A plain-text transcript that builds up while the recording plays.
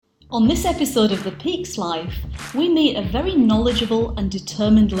On this episode of The Peaks Life, we meet a very knowledgeable and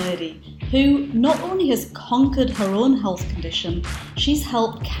determined lady who not only has conquered her own health condition, she's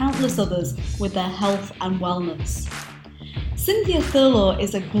helped countless others with their health and wellness. Cynthia Thurlow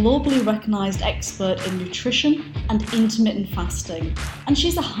is a globally recognised expert in nutrition and intermittent fasting, and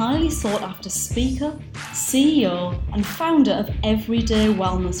she's a highly sought after speaker, CEO, and founder of Everyday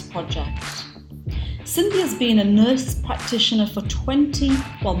Wellness Project. Cynthia's been a nurse practitioner for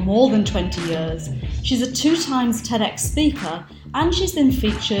more than 20 years. She's a 2 times TEDx speaker, and she's been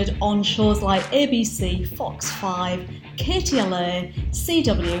featured on shows like ABC, Fox 5, KTLA,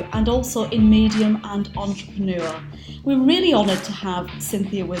 CW, and also in Medium and Entrepreneur. We're really honoured to have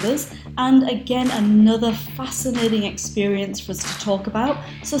Cynthia with us, and again, another fascinating experience for us to talk about.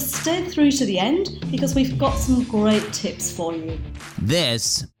 So stay through to the end because we've got some great tips for you.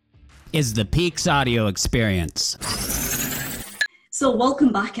 This is the Peaks audio experience. So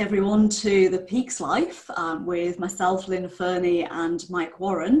welcome back everyone to The Peaks Life with myself, Lynn Fernie, and Mike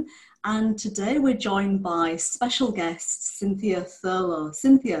Warren. And today we're joined by special guest Cynthia Thurlow.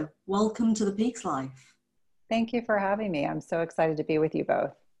 Cynthia, welcome to The Peaks Life. Thank you for having me. I'm so excited to be with you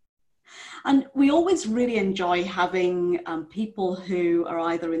both. And we always really enjoy having people who are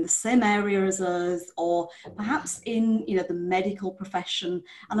either in the same area as us or perhaps in the medical profession.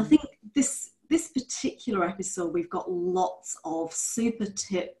 And I think this particular episode, we've got lots of super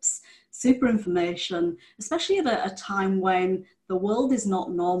tips, super information, especially at a time when the world is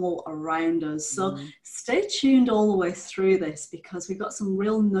not normal around us. So stay tuned all the way through this because we've got some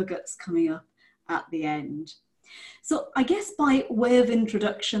real nuggets coming up at the end. So I guess by way of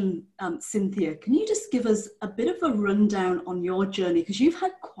introduction, Cynthia, can you just give us a bit of a rundown on your journey? Because you've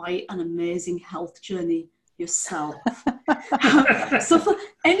had quite an amazing health journey yourself. So for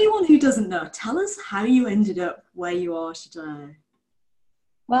anyone who doesn't know, tell us how you ended up where you are today.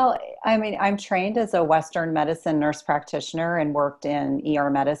 Well, I mean, I'm trained as a Western medicine nurse practitioner and worked in ER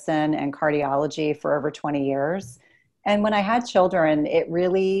medicine and cardiology for over 20 years. And when I had children, it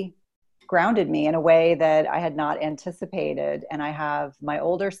really grounded me in a way that I had not anticipated. And I have my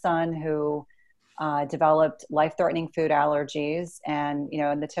older son who developed life-threatening food allergies. And,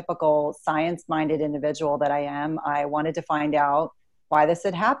 in the typical science-minded individual that I am, I wanted to find out why this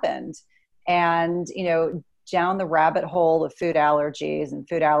had happened. And, down the rabbit hole of food allergies and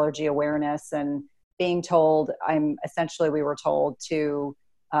food allergy awareness and being told, we were told to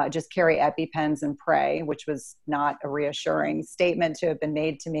just carry EpiPens and pray, which was not a reassuring statement to have been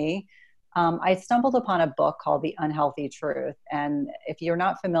made to me. I stumbled upon a book called The Unhealthy Truth. And if you're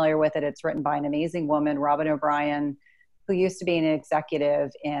not familiar with it, it's written by an amazing woman, Robin O'Brien, who used to be an executive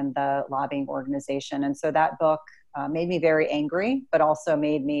in the lobbying organization. And so that book made me very angry, but also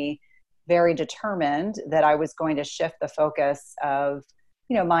made me very determined that I was going to shift the focus of,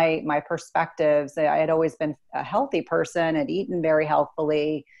 my perspectives. I had always been a healthy person, had eaten very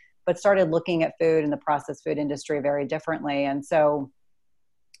healthfully, but started looking at food and the processed food industry very differently. And so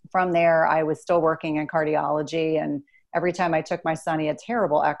from there, I was still working in cardiology. And every time I took my son, he had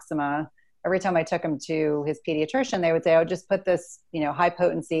terrible eczema. Every time I took him to his pediatrician, they would say, "Oh, just put this, high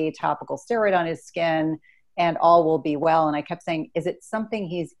potency topical steroid on his skin and all will be well." And I kept saying, "Is it something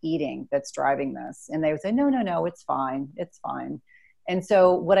he's eating that's driving this?" And they would say, no, it's fine. It's fine. And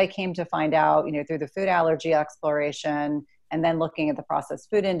so what I came to find out, through the food allergy exploration and then looking at the processed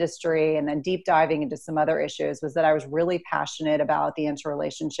food industry and then deep diving into some other issues was that I was really passionate about the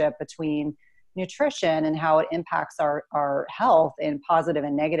interrelationship between nutrition and how it impacts our health in positive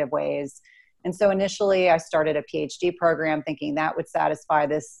and negative ways. And so initially I started a PhD program thinking that would satisfy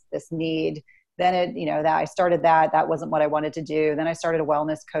this need. Then I started that wasn't what I wanted to do. Then I started a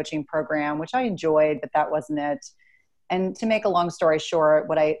wellness coaching program, which I enjoyed, but that wasn't it. And to make a long story short,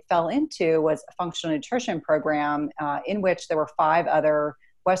 what I fell into was a functional nutrition program in which there were 5 other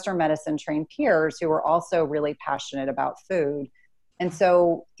Western medicine trained peers who were also really passionate about food. And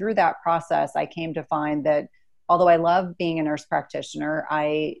so through that process, I came to find that although I love being a nurse practitioner,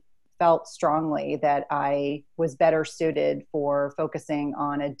 I felt strongly that I was better suited for focusing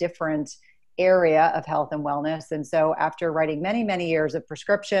on a different area of health and wellness. And so after writing many, many years of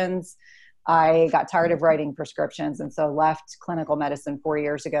prescriptions, I got tired of writing prescriptions and so left clinical medicine 4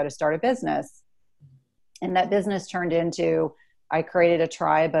 years ago to start a business. And that business turned into, I created a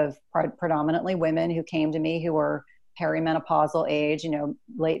tribe of predominantly women who came to me who were perimenopausal age,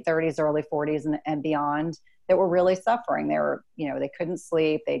 late 30s, early 40s and beyond, that were really suffering. They were, they couldn't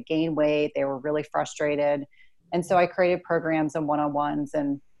sleep, they'd gained weight, they were really frustrated. And so I created programs and one-on-ones.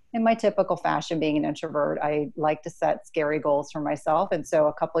 And in my typical fashion, being an introvert, I like to set scary goals for myself. And so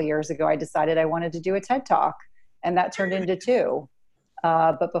a couple of years ago, I decided I wanted to do a TED Talk, and that turned into 2.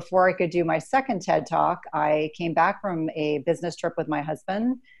 But before I could do my second TED Talk, I came back from a business trip with my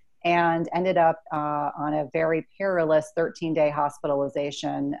husband and ended up on a very perilous 13-day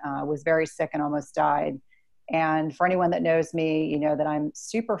hospitalization. Was very sick and almost died. And for anyone that knows me, you know that I'm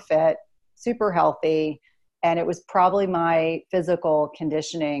super fit, super healthy, and it was probably my physical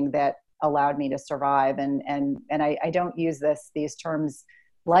conditioning that allowed me to survive. And I don't use these terms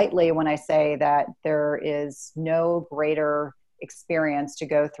lightly when I say that there is no greater experience to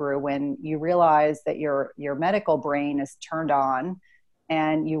go through when you realize that your medical brain is turned on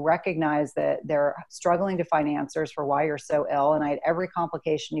and you recognize that they're struggling to find answers for why you're so ill. And I had every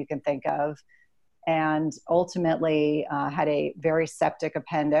complication you can think of, and ultimately had a very septic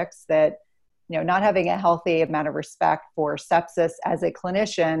appendix that, you know, not having a healthy amount of respect for sepsis as a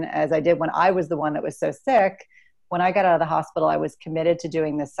clinician, as I did when I was the one that was so sick. When I got out of the hospital, I was committed to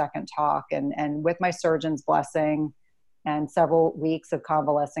doing this second talk, and with my surgeon's blessing and several weeks of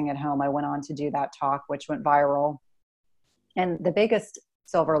convalescing at home, I went on to do that talk, which went viral. And the biggest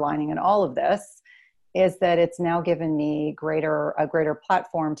silver lining in all of this is that it's now given me a greater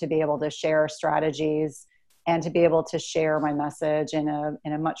platform to be able to share strategies and to be able to share my message in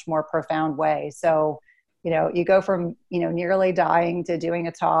a much more profound way. So, you know, you go from, you know, nearly dying to doing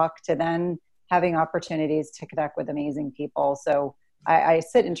a talk to then having opportunities to connect with amazing people. So I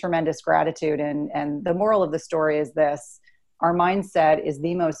sit in tremendous gratitude. And the moral of the story is this: our mindset is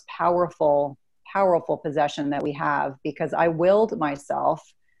the most powerful possession that we have, because I willed myself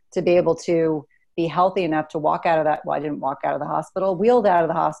to be able to be healthy enough to walk out of that. Well, I didn't walk out of the hospital, wheeled out of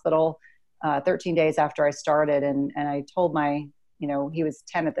the hospital 13 days after I started. And I told my, you know, he was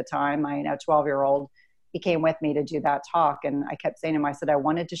 10 at the time, my now 12-year-old, he came with me to do that talk. And I kept saying to him, I said, I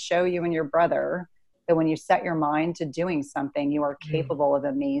wanted to show you and your brother that when you set your mind to doing something, you are capable of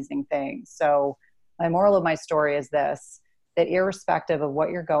amazing things. So my moral of my story is this: that irrespective of what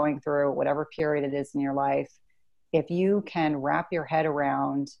you're going through, whatever period it is in your life, if you can wrap your head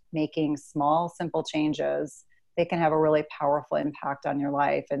around making small, simple changes, they can have a really powerful impact on your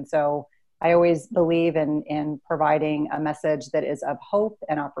life. And so I always believe in providing a message that is of hope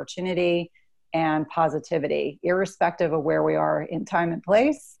and opportunity and positivity, irrespective of where we are in time and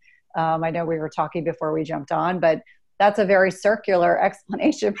place. I know we were talking before we jumped on, but that's a very circular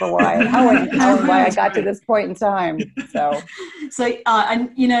explanation for how and why I got to this point in time. So,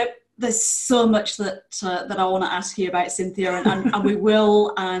 and you know, there's so much that I want to ask you about, Cynthia, and we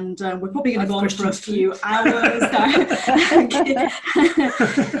will, and we're probably going to go on for a few hours.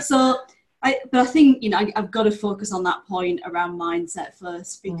 But I think, you know, I've got to focus on that point around mindset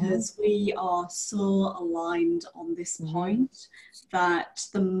first, because we are so aligned on this point that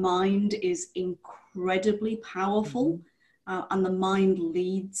the mind is incredibly powerful, and the mind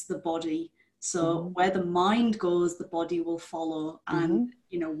leads the body. So where the mind goes, the body will follow. And,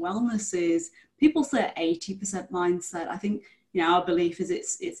 you know, wellness is, people say 80% mindset. I think, you know, our belief is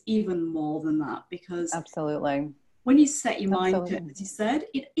it's even more than that, because absolutely, when you set your mind to it, as you said,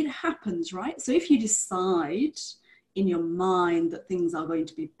 it happens, right? So if you decide in your mind that things are going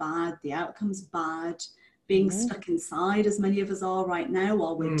to be bad, the outcome's bad, being stuck inside, as many of us are right now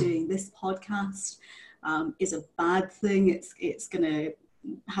while we're doing this podcast, is a bad thing. It's going to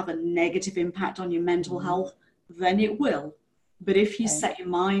have a negative impact on your mental health, then it will. But if you set your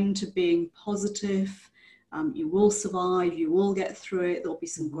mind to being positive, you will survive, you will get through it, there'll be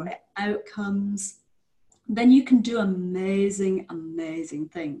some great outcomes, then you can do amazing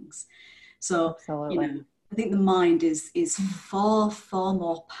things. So, you know, I think the mind is far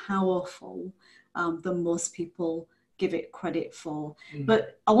more powerful than most people give it credit for.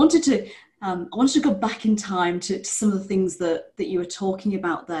 But I wanted to go back in time to some of the things that you were talking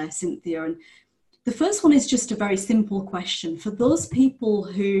about there, Cynthia. And the first one is just a very simple question. For those people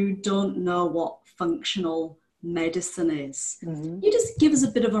who don't know what functional medicine is, you just give us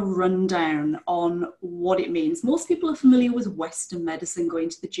a bit of a rundown on what it means. Most people are familiar with Western medicine, going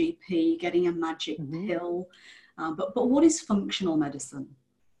to the GP, getting a magic pill. But what is functional medicine?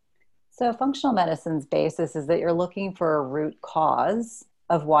 So functional medicine's basis is that you're looking for a root cause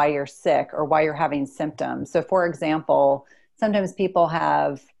of why you're sick or why you're having symptoms. So for example, sometimes people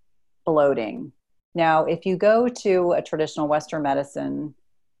have bloating. Now, if you go to a traditional Western medicine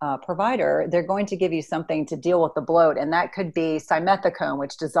provider, they're going to give you something to deal with the bloat, and that could be simethicone,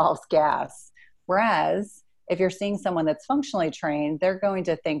 which dissolves gas. Whereas if you're seeing someone that's functionally trained, they're going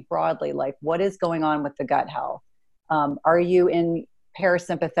to think broadly, like, what is going on with the gut health? Are you in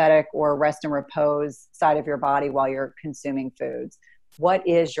parasympathetic or rest and repose side of your body while you're consuming foods? What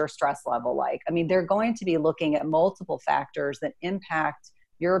is your stress level like? I mean, they're going to be looking at multiple factors that impact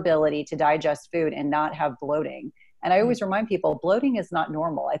your ability to digest food and not have bloating. And I always remind people, bloating is not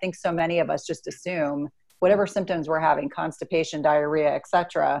normal. I think so many of us just assume whatever symptoms we're having, constipation, diarrhea,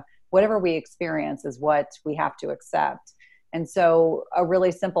 etc., whatever we experience is what we have to accept. And so a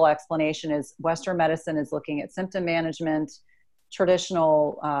really simple explanation is Western medicine is looking at symptom management.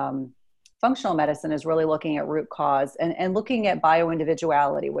 Traditional functional medicine is really looking at root cause and looking at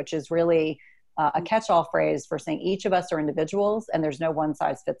bioindividuality, which is really a catch-all phrase for saying each of us are individuals and there's no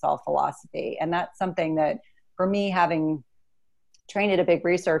one-size-fits-all philosophy. And that's something that, for me, having trained at a big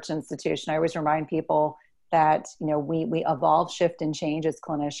research institution, I always remind people that, we evolve, shift, and change as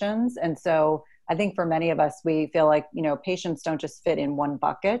clinicians. And so I think for many of us, we feel like, patients don't just fit in one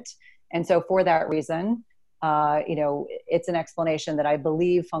bucket. And so for that reason, it's an explanation that I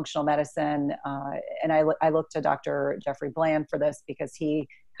believe functional medicine, and I look to Dr. Jeffrey Bland for this because he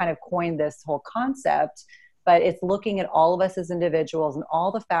kind of coined this whole concept, but it's looking at all of us as individuals and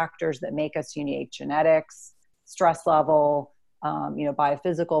all the factors that make us unique: genetics, stress level,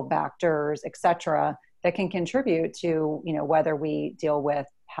 biophysical factors, et cetera, that can contribute to, whether we deal with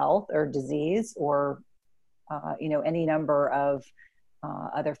health or disease or, any number of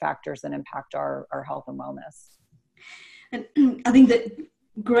other factors that impact our health and wellness. And I think that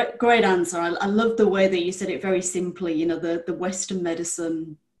great answer. I love the way that you said it very simply. The Western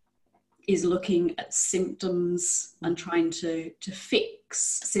medicine is looking at symptoms and trying to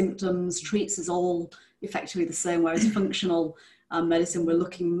fix symptoms, treats us all effectively the same, whereas functional medicine, we're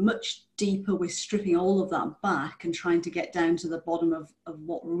looking much deeper. We're stripping all of that back and trying to get down to the bottom of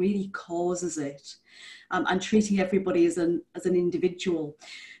what really causes it, and treating everybody as an individual.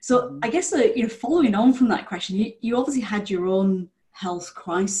 So I guess following on from that question, you obviously had your own health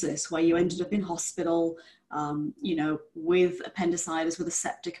crisis where you ended up in hospital, with appendicitis, with a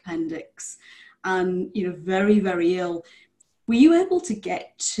septic appendix, and very, very ill. Were you able to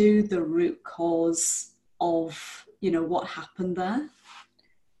get to the root cause of what happened there?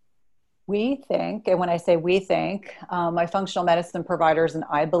 We think, and when I say we think, my functional medicine providers and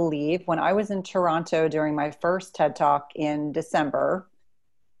I believe, when I was in Toronto during my first TED Talk in December,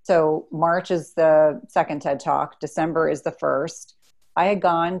 so March is the second TED Talk, December is the first, I had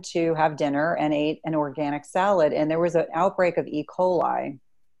gone to have dinner and ate an organic salad, and there was an outbreak of E. coli.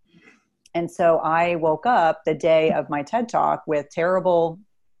 And so I woke up the day of my TED Talk with terrible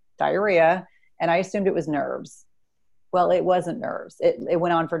diarrhea, and I assumed it was nerves. Well, it wasn't nerves. It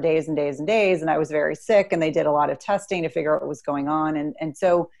went on for days and days and days, and I was very sick, and they did a lot of testing to figure out what was going on. And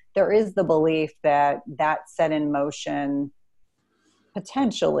so there is the belief that set in motion,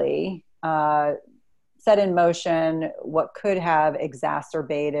 potentially, set in motion what could have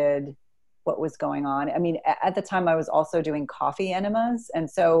exacerbated what was going on. I mean, at the time I was also doing coffee enemas. And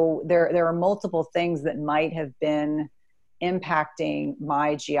so there are multiple things that might have been impacting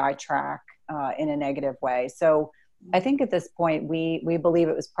my GI tract in a negative way. So I think at this point, we believe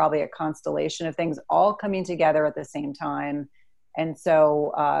it was probably a constellation of things all coming together at the same time. And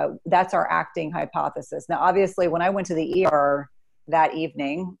so that's our acting hypothesis. Now, obviously, when I went to the ER that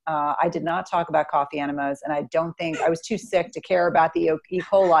evening, I did not talk about coffee enemas, and I don't think I was too sick to care about the E.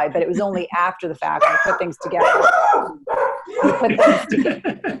 coli, but it was only after the fact I put things together.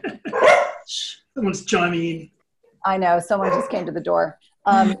 Someone's chiming in. I know, someone just came to the door.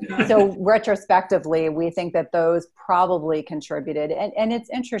 So retrospectively, we think that those probably contributed. And it's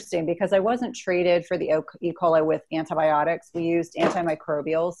interesting because I wasn't treated for the E. coli with antibiotics. We used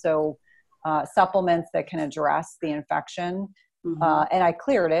antimicrobials, so supplements that can address the infection. And I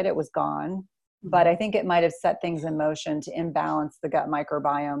cleared it. It was gone. But I think it might have set things in motion to imbalance the gut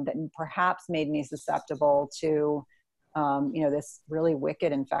microbiome that perhaps made me susceptible to this really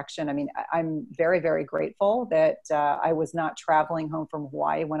wicked infection. I mean, I'm very, very grateful that I was not traveling home from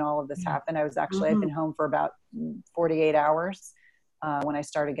Hawaii when all of this happened. I was actually, I'd been home for about 48 hours when I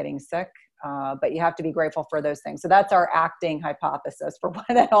started getting sick. But you have to be grateful for those things. So that's our acting hypothesis for why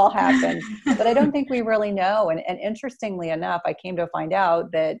that all happened. But I don't think we really know. And interestingly enough, I came to find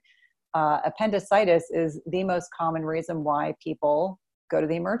out that appendicitis is the most common reason why people go to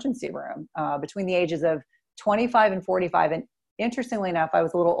the emergency room between the ages of 25 and 45. And interestingly enough, I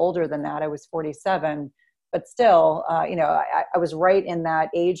was a little older than that. I was 47, but still, I was right in that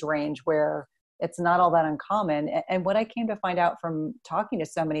age range where it's not all that uncommon. And what I came to find out from talking to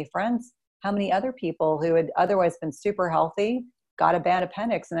so many friends, how many other people who had otherwise been super healthy got a bad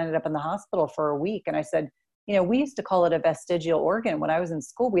appendix and ended up in the hospital for a week. And I said, we used to call it a vestigial organ. When I was in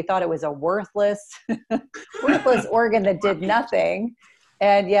school, we thought it was a worthless organ that did nothing.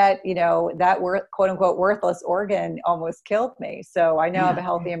 And yet, that quote unquote worthless organ almost killed me. So I now have a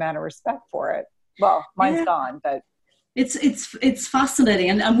healthy amount of respect for it. Well, mine's gone, but. It's fascinating,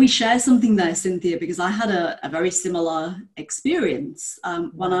 and we share something there, Cynthia, because I had a very similar experience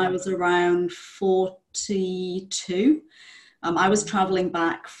when I was around 42. I was traveling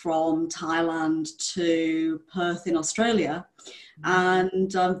back from Thailand to Perth in Australia,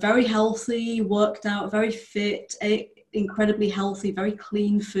 and very healthy, worked out, very fit, ate incredibly healthy, very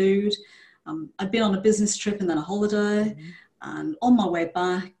clean food. I'd been on a business trip and then a holiday. And on my way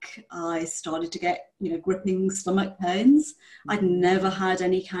back, I started to get, gripping stomach pains. I'd never had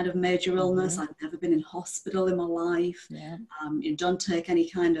any kind of major illness. I'd never been in hospital in my life. You don't take any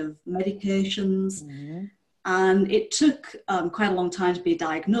kind of medications. And it took quite a long time to be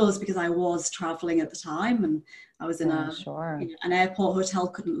diagnosed because I was traveling at the time and I was in an airport hotel,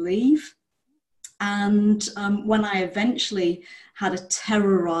 couldn't leave. And when I eventually had a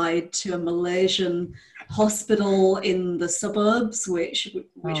terror ride to a Malaysian hospital in the suburbs, which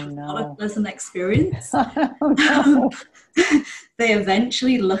was not a pleasant experience, they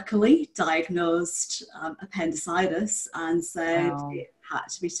eventually, luckily, diagnosed appendicitis and said it had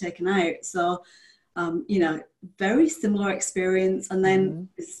to be taken out. So, very similar experience. And then,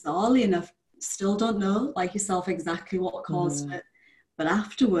 bizarrely enough, still don't know, like yourself, exactly what caused it. But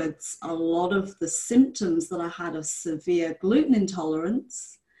afterwards, a lot of the symptoms that I had of severe gluten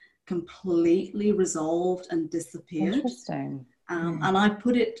intolerance completely resolved and disappeared. Interesting. And I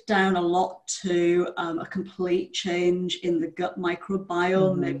put it down a lot to a complete change in the gut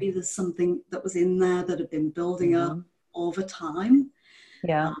microbiome. Maybe there's something that was in there that had been building up over time.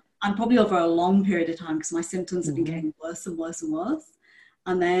 And probably over a long period of time because my symptoms had been getting worse and worse and worse.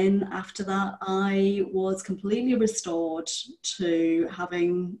 And then after that, I was completely restored to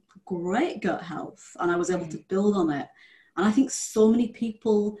having great gut health, and I was able to build on it. And I think so many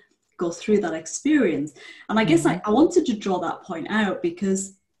people go through that experience. And I guess I wanted to draw that point out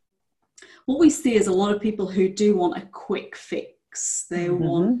because what we see is a lot of people who do want a quick fix. They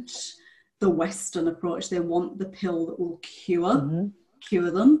want the Western approach. They want the pill that will cure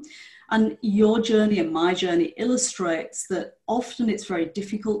them. And your journey and my journey illustrates that often it's very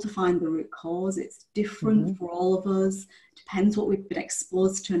difficult to find the root cause. It's different for all of us. It depends what we've been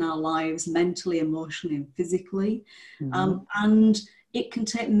exposed to in our lives, mentally, emotionally, and physically. And it can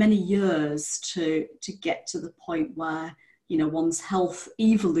take many years to get to the point where, one's health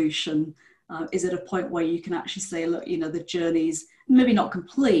evolution is at a point where you can actually say, look, the journey's maybe not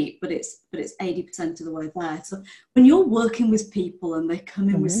complete, but it's 80% of the way there. So when you're working with people and they come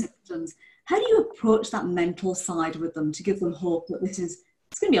in with symptoms, how do you approach that mental side with them to give them hope that it's going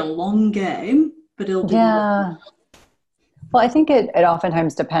to be a long game, but it'll be well, I think it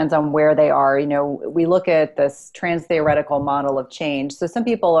oftentimes depends on where they are. We look at this trans-theoretical model of change. So some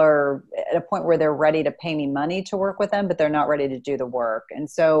people are at a point where they're ready to pay me money to work with them, but they're not ready to do the work. And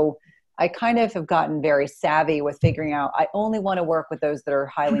so I kind of have gotten very savvy with figuring out I only want to work with those that are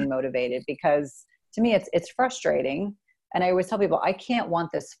highly motivated, because to me it's frustrating. And I always tell people, I can't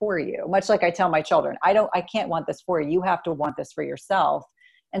want this for you. Much like I tell my children, I can't want this for you. You have to want this for yourself.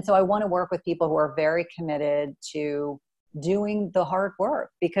 And so I want to work with people who are very committed to doing the hard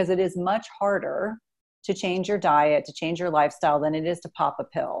work, because it is much harder to change your diet, to change your lifestyle than it is to pop a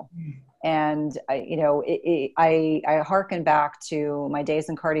pill. And I hearken back to my days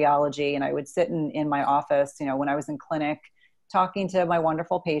in cardiology, and I would sit in my office, when I was in clinic, talking to my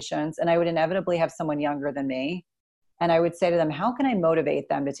wonderful patients, and I would inevitably have someone younger than me. And I would say to them, how can I motivate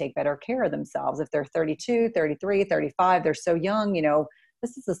them to take better care of themselves? If they're 32, 33, 35, they're so young,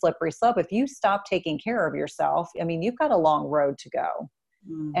 this is a slippery slope. If you stop taking care of yourself, you've got a long road to go.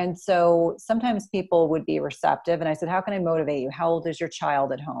 And so sometimes people would be receptive. And I said, how can I motivate you? How old is your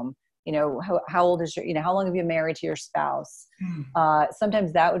child at home? How old is how long have you been married to your spouse?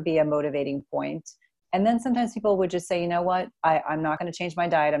 Sometimes that would be a motivating point. And then sometimes people would just say, you know what, I'm not going to change my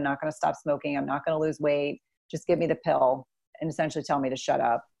diet. I'm not going to stop smoking. I'm not going to lose weight. Just give me the pill and essentially tell me to shut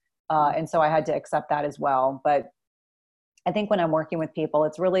up. And so I had to accept that as well. But I think when I'm working with people,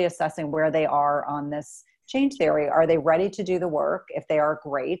 it's really assessing where they are on this change theory. Are they ready to do the work? If they are,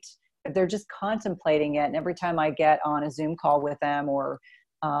 great. If they're just contemplating it, and every time I get on a Zoom call with them or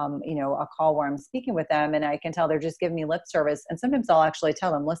a call where I'm speaking with them and I can tell they're just giving me lip service. And sometimes I'll actually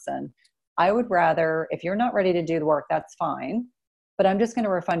tell them, listen, I would rather, if you're not ready to do the work, that's fine, but I'm just going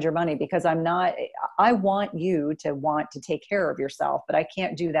to refund your money because I want you to want to take care of yourself, but I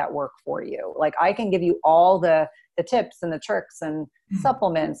can't do that work for you. Like I can give you all the tips and the tricks and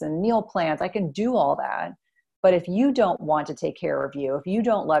supplements and meal plans. I can do all that. But if you don't want to take care of you, if you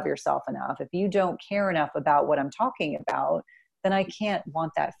don't love yourself enough, if you don't care enough about what I'm talking about, then I can't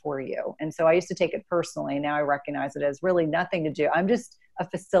want that for you. And so I used to take it personally. Now I recognize it as really nothing to do. I'm just a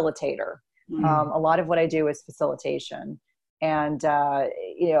facilitator. A lot of what I do is facilitation. And, I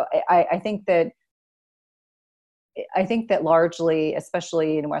think that largely,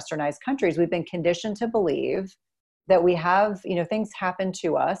 especially in westernized countries, we've been conditioned to believe that we have, things happen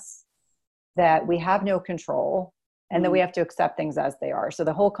to us, that we have no control, and that we have to accept things as they are. So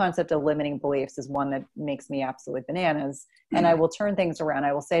the whole concept of limiting beliefs is one that makes me absolutely bananas. And I will turn things around.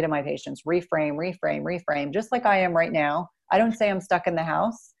 I will say to my patients, reframe, reframe, reframe, just like I am right now. I don't say I'm stuck in the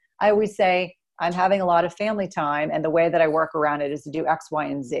house. I always say I'm having a lot of family time, and the way that I work around it is to do X, Y,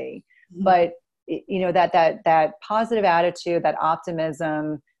 and Z. But that positive attitude, that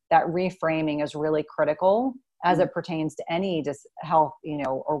optimism, that reframing is really critical as it pertains to any health,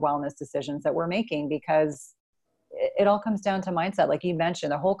 or wellness decisions that we're making, because it all comes down to mindset. Like you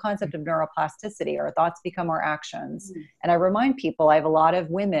mentioned, the whole concept of neuroplasticity, our thoughts become our actions. And I remind people, I have a lot of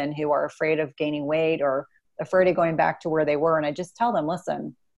women who are afraid of gaining weight or afraid of going back to where they were. And I just tell them,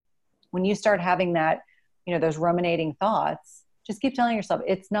 listen, when you start having that, those ruminating thoughts, just keep telling yourself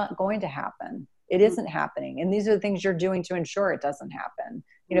it's not going to happen. It isn't happening. And these are the things you're doing to ensure it doesn't happen.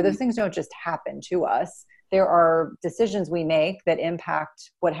 Those things don't just happen to us. There are decisions we make that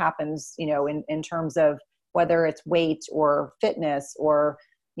impact what happens, in terms of whether it's weight or fitness or,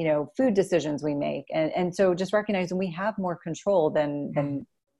 food decisions we make. And so just recognizing we have more control than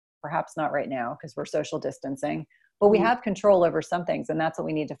perhaps not right now because we're social distancing, but we have control over some things. And that's what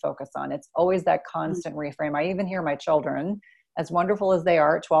we need to focus on. It's always that constant reframe. I even hear my children, as wonderful as they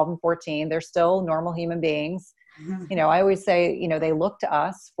are at 12 and 14, they're still normal human beings. I always say, they look to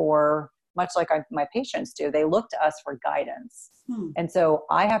us for, much like my patients do, they look to us for guidance. And so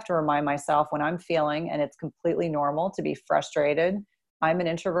I have to remind myself when I'm feeling, and it's completely normal to be frustrated. I'm an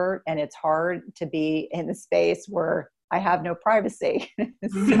introvert, and it's hard to be in the space where I have no privacy.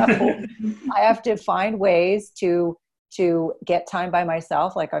 So I have to find ways to get time by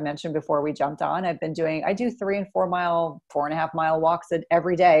myself. Like I mentioned before we jumped on, I do 3 and 4 mile, 4.5 mile walks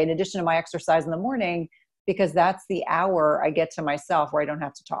every day, in addition to my exercise in the morning, because that's the hour I get to myself where I don't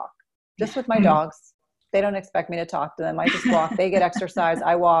have to talk. Just with my dogs. They don't expect me to talk to them. I just walk, they get exercise,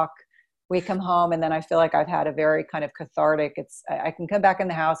 I walk, we come home, and then I feel like I've had a very kind of cathartic, I can come back in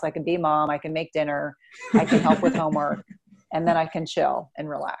the house, I can be mom, I can make dinner, I can help with homework, and then I can chill and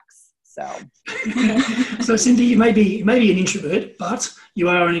relax. So Cynthia, you may be an introvert, but you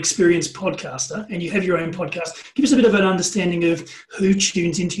are an experienced podcaster and you have your own podcast. Give us a bit of an understanding of who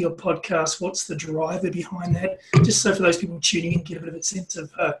tunes into your podcast. What's the driver behind that? Just so for those people tuning in, get a bit of a sense of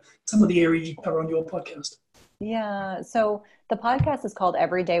some of the areas you cover on your podcast. Yeah. So the podcast is called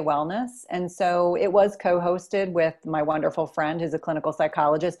Everyday Wellness. And so it was co-hosted with my wonderful friend who's a clinical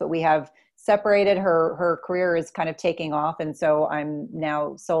psychologist, but we have separated. Her career is kind of taking off. And so I'm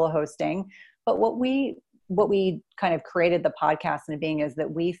now solo hosting. But what we kind of created the podcast into being is that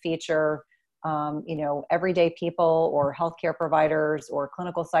we feature, everyday people or healthcare providers or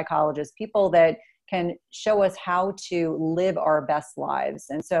clinical psychologists, people that can show us how to live our best lives.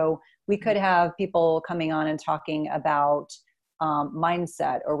 And so we could have people coming on and talking about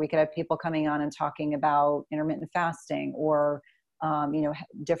mindset, or we could have people coming on and talking about intermittent fasting or,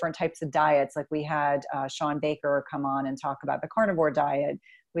 different types of diets. Like we had Sean Baker come on and talk about the carnivore diet.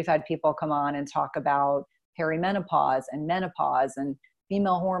 We've had people come on and talk about perimenopause and menopause and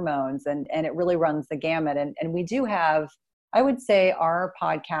female hormones, and it really runs the gamut. And we do have, I would say our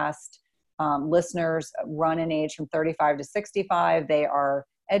podcast listeners run in age from 35 to 65. They are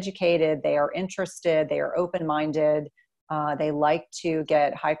educated, they are interested, they are open-minded. They like to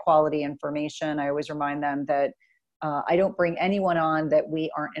get high quality information. I always remind them that I don't bring anyone on that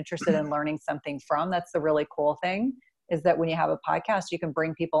we aren't interested in learning something from. That's the really cool thing, is that when you have a podcast, you can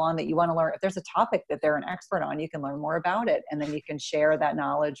bring people on that you want to learn. If there's a topic that they're an expert on, you can learn more about it. And then you can share that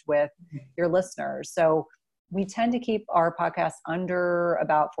knowledge with your listeners. So we tend to keep our podcast under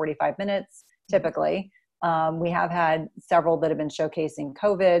about 45 minutes, typically. We have had several that have been showcasing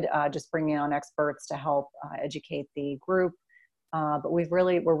COVID, just bringing on experts to help educate the group. But we're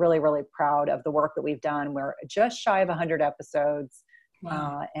really proud of the work that we've done. We're just shy of 100 episodes.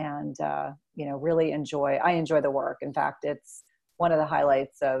 Wow. Really I enjoy the work. In fact, it's one of the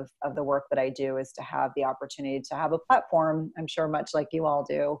highlights of the work that I do is to have the opportunity to have a platform, I'm sure much like you all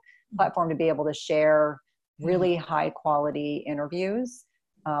do, platform to be able to share really high quality interviews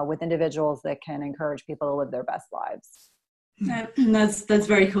with individuals that can encourage people to live their best lives. That's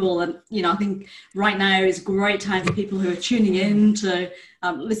very cool. And, I think right now is a great time for people who are tuning in to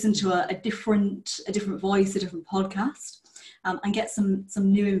listen to a different voice, a different podcast, and get some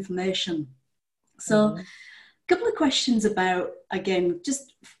new information. So a couple of questions about, again,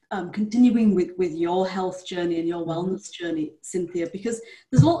 just continuing with your health journey and your wellness journey, Cynthia, because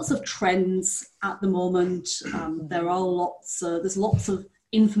there's lots of trends at the moment. There's lots of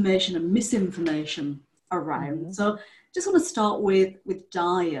information and misinformation around. So just want to start with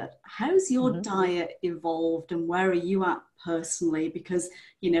diet. How's your diet evolved, and where are you at personally? Because,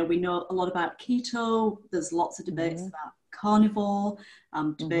 we know a lot about keto. There's lots of debates about carnivore,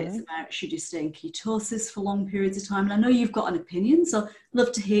 debates about should you stay in ketosis for long periods of time. And I know you've got an opinion, so I'd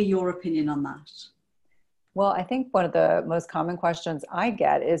love to hear your opinion on that. Well, I think one of the most common questions I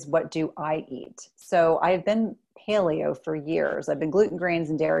get is, what do I eat? So I've been paleo for years. I've been gluten, grains,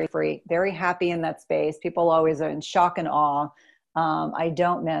 and dairy free, very happy in that space. People always are in shock and awe. I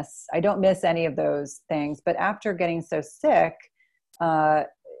don't miss any of those things. But after getting so sick,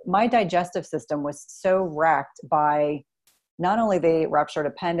 my digestive system was so wrecked by not only the ruptured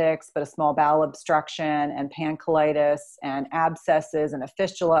appendix, but a small bowel obstruction and pancolitis and abscesses and a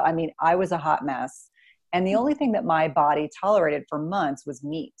fistula. I mean, I was a hot mess. And the only thing that my body tolerated for months was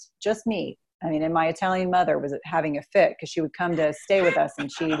meat, just meat. I mean, and my Italian mother was having a fit because she would come to stay with us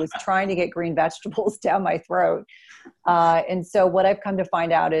and she was trying to get green vegetables down my throat. And so what I've come to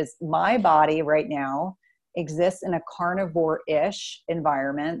find out is my body right now exists in a carnivore-ish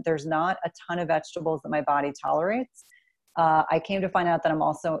environment. There's not a ton of vegetables that my body tolerates. I came to find out that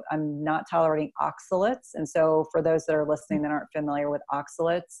I'm not tolerating oxalates. And so for those that are listening that aren't familiar with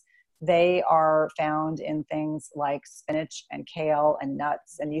oxalates, they are found in things like spinach and kale and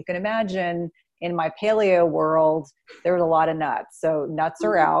nuts. And you can imagine in my paleo world, there's a lot of nuts. So nuts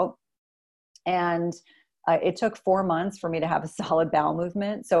are out. And it took 4 months for me to have a solid bowel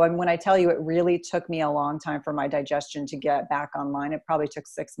movement. So when I tell you it really took me a long time for my digestion to get back online, it probably took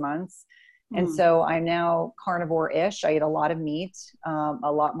 6 months. And so I'm now carnivore-ish. I eat a lot of meat,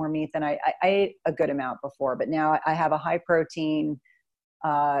 a lot more meat than I ate a good amount before. But now I have a high protein,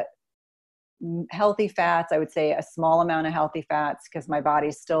 healthy fats. I would say a small amount of healthy fats because my body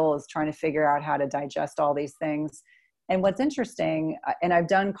still is trying to figure out how to digest all these things. And what's interesting, and I've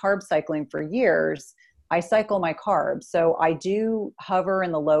done carb cycling for years, I cycle my carbs. So I do hover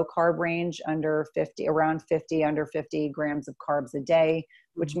in the low carb range under 50 grams of carbs a day,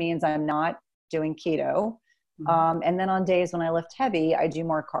 which means I'm not doing keto. And then on days when I lift heavy, I do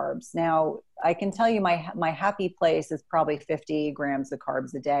more carbs. Now, I can tell you my happy place is probably 50 grams of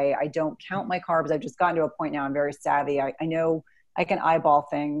carbs a day. I don't count my carbs. I've just gotten to a point now I'm very savvy. I know I can eyeball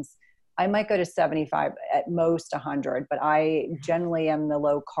things. I might go to 75, at most 100, but I generally am the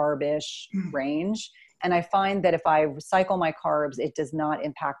low carb-ish range. And I find that if I cycle my carbs, it does not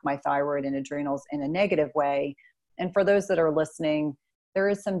impact my thyroid and adrenals in a negative way. And for those that are listening, there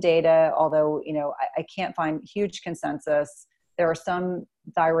is some data, although, I can't find huge consensus. There are some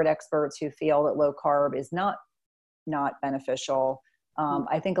thyroid experts who feel that low carb is not beneficial.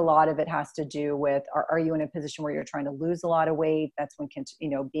 I think a lot of it has to do with, are you in a position where you're trying to lose a lot of weight? That's when,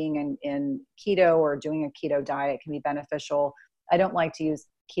 being in keto or doing a keto diet can be beneficial. I don't like to use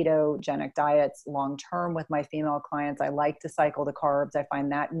ketogenic diets long-term with my female clients. I like to cycle the carbs. I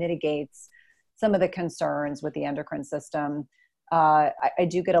find that mitigates some of the concerns with the endocrine system. I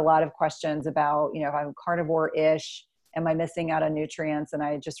do get a lot of questions about, if I'm carnivore-ish, am I missing out on nutrients? And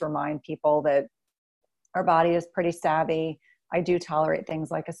I just remind people that our body is pretty savvy. I do tolerate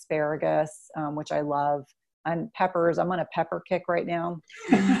things like asparagus, which I love, and peppers. I'm on a pepper kick right now.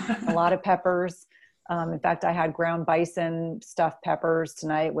 A lot of peppers. In fact, I had ground bison stuffed peppers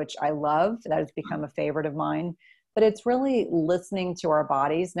tonight, which I love. That has become a favorite of mine. But it's really listening to our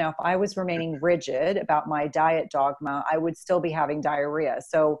bodies. Now, if I was remaining rigid about my diet dogma, I would still be having diarrhea.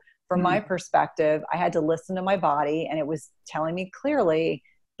 So from my perspective, I had to listen to my body, and it was telling me clearly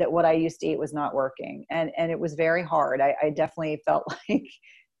that what I used to eat was not working. And it was very hard. I definitely felt like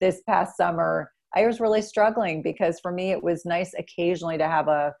this past summer, I was really struggling because for me, it was nice occasionally to have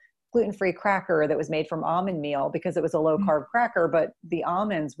a gluten-free cracker that was made from almond meal because it was a low carb cracker, but the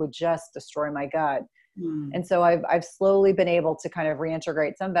almonds would just destroy my gut. And so I've slowly been able to kind of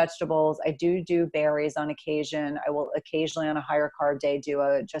reintegrate some vegetables. I do berries on occasion. I will occasionally on a higher carb day do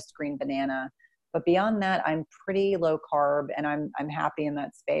a just green banana. But beyond that, I'm pretty low carb and I'm happy in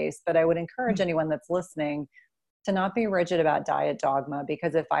that space. But I would encourage anyone that's listening to not be rigid about diet dogma,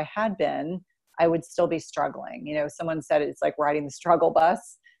 because if I had been, I would still be struggling. Someone said it's like riding the struggle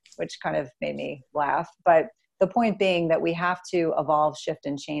bus, which kind of made me laugh. But the point being that we have to evolve, shift,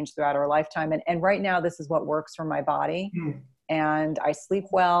 and change throughout our lifetime. And right now, this is what works for my body. And I sleep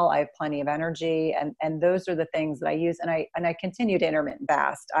well. I have plenty of energy. And those are the things that I use. And I continue to intermittent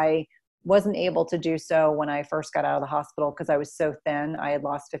fast. I wasn't able to do so when I first got out of the hospital because I was so thin. I had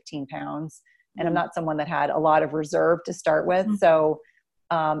lost 15 pounds. And I'm not someone that had a lot of reserve to start with. So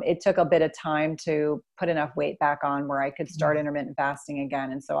it took a bit of time to put enough weight back on where I could start intermittent fasting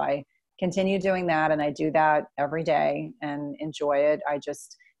again. And so I continue doing that, and I do that every day and enjoy it. I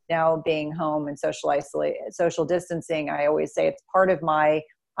just, now being home and social distancing, I always say it's part of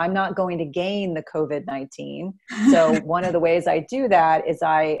I'm not going to gain the COVID-19. So one of the ways I do that is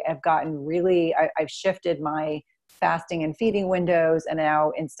I have I've shifted my fasting and feeding windows, and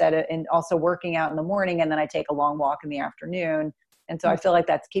now and also working out in the morning, and then I take a long walk in the afternoon. And so I feel like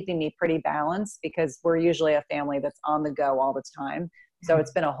that's keeping me pretty balanced, because we're usually a family that's on the go all the time. So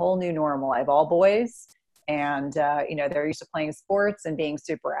it's been a whole new normal. I have all boys, and they're used to playing sports and being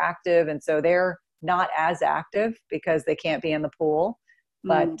super active. And so they're not as active because they can't be in the pool,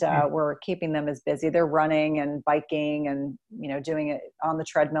 but we're keeping them as busy. They're running and biking and, doing it on the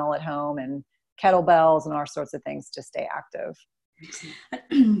treadmill at home and kettlebells and all sorts of things to stay active.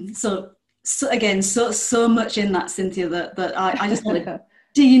 So again, so much in that, Cynthia, that I just want to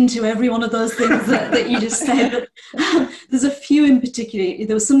dig into every one of those things that you just said. But there's a few in particular.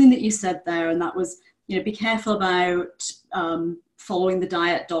 There was something that you said there, and that was, be careful about following the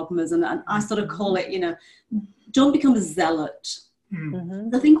diet dogmas. And I sort of call it, don't become a zealot.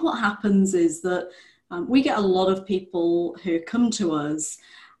 I think what happens is that we get a lot of people who come to us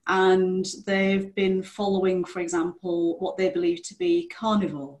and they've been following, for example, what they believe to be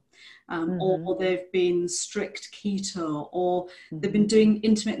carnivore. Or they've been strict keto, or they've been doing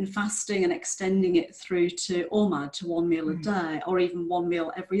intermittent fasting and extending it through to OMAD, to one meal a day, or even one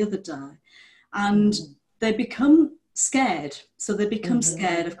meal every other day. And they become scared. So they become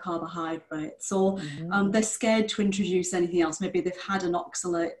scared of carbohydrates, or they're scared to introduce anything else. Maybe they've had an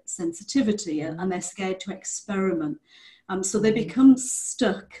oxalate sensitivity and they're scared to experiment. So they become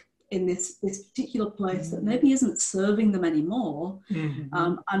stuck in this particular place that maybe isn't serving them anymore.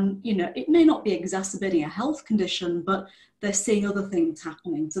 And, it may not be exacerbating a health condition, but they're seeing other things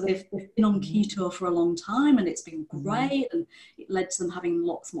happening. So they've been on keto for a long time, and it's been great, and it led to them having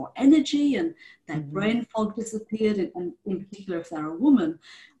lots more energy, and their brain fog disappeared, and in particular if they're a woman.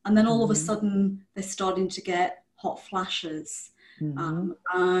 And then all of a sudden they're starting to get hot flashes.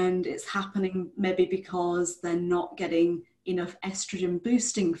 And it's happening maybe because they're not getting enough estrogen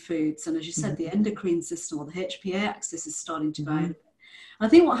boosting foods, and as you said, the endocrine system or the HPA axis is starting to go out. I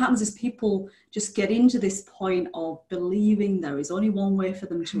think what happens is people just get into this point of believing there is only one way for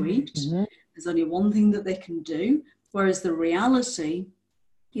them to eat. There's only one thing that they can do, whereas the reality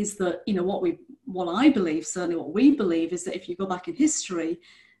is that, what I believe, certainly what we believe, is that if you go back in history,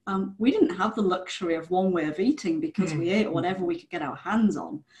 we didn't have the luxury of one way of eating, because we ate whatever we could get our hands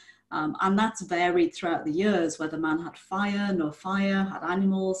on. And that's varied throughout the years, whether man had fire, no fire, had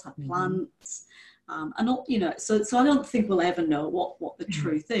animals, had plants, and all, so I don't think we'll ever know what the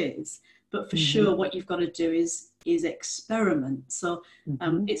truth is, but for sure what you've got to do is experiment. So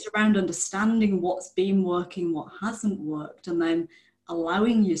it's around understanding what's been working, what hasn't worked, and then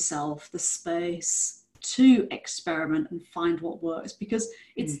allowing yourself the space to experiment and find what works, because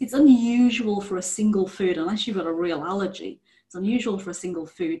it's unusual for a single food, unless you've got a real allergy. It's unusual for a single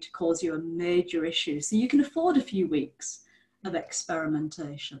food to cause you a major issue. So you can afford a few weeks of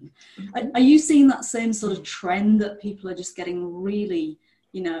experimentation. Are you seeing that same sort of trend, that people are just getting really,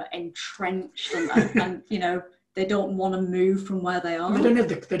 entrenched and they don't want to move from where they are? They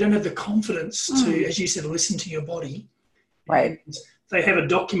don't have the confidence to, as you said, listen to your body. Right. And they have a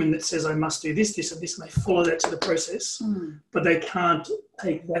document that says I must do this, this, and this, and they follow that to the process, but they can't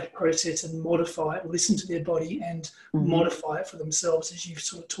take that process and modify it, listen to their body and modify it for themselves, as you've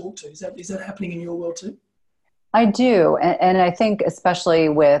sort of talked to. Is that happening in your world too? I do. And I think especially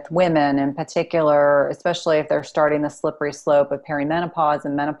with women in particular, especially if they're starting the slippery slope of perimenopause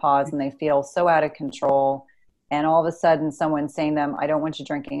and menopause, and they feel so out of control, and all of a sudden someone's saying to them, I don't want you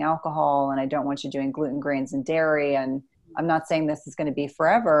drinking alcohol, and I don't want you doing gluten, grains, and dairy, and I'm not saying this is going to be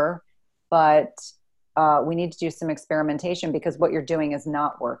forever, but we need to do some experimentation, because what you're doing is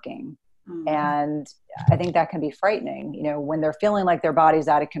not working. And I think that can be frightening, when they're feeling like their body's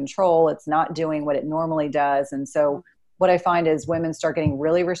out of control, it's not doing what it normally does. And so what I find is women start getting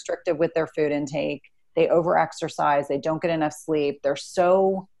really restrictive with their food intake. They over-exercise, they don't get enough sleep. They're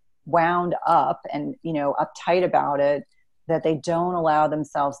so wound up and, uptight about it that they don't allow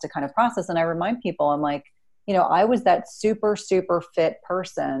themselves to kind of process. And I remind people, I'm like, I was that super, super fit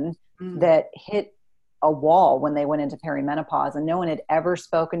person that hit a wall when they went into perimenopause, and no one had ever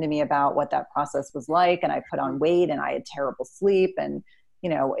spoken to me about what that process was like. And I put on weight, and I had terrible sleep, and,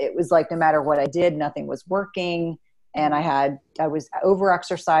 it was like, no matter what I did, nothing was working. And I was over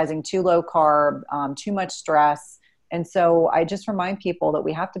exercising, too low carb, too much stress. And so I just remind people that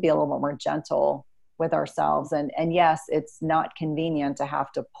we have to be a little bit more gentle with ourselves. And yes, it's not convenient to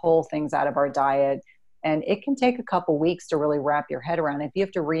have to pull things out of our diet. And it can take a couple weeks to really wrap your head around it. If you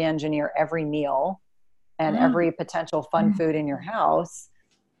have to re-engineer every meal and every potential fun food in your house,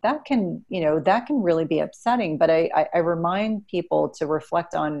 that can really be upsetting. But I remind people to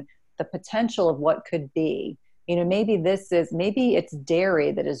reflect on the potential of what could be. Maybe it's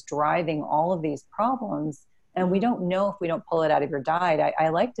dairy that is driving all of these problems. And we don't know if we don't pull it out of your diet. I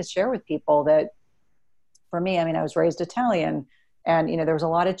like to share with people that for me, I mean, I was raised Italian, and, there was a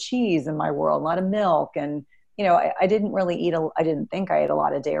lot of cheese in my world, a lot of milk. And, I didn't really I didn't think I ate a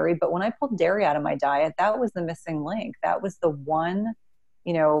lot of dairy, but when I pulled dairy out of my diet, that was the missing link. That was the one,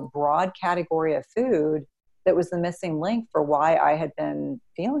 broad category of food that was the missing link for why I had been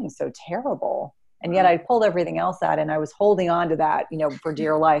feeling so terrible. And yet I pulled everything else out, and I was holding on to that, for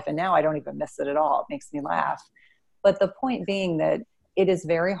dear life. And now I don't even miss it at all. It makes me laugh. But the point being that it is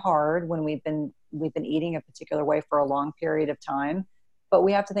very hard when we've been eating a particular way for a long period of time. But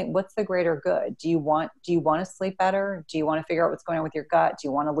we have to think, what's the greater good? Do you want to sleep better? Do you want to figure out what's going on with your gut? Do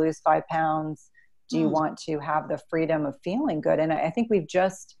you want to lose 5 pounds? Do you want to have the freedom of feeling good? And I think we've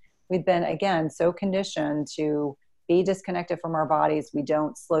been, again, so conditioned to be disconnected from our bodies. We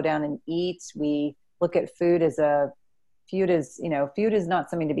don't slow down and eat. We look at food as food is not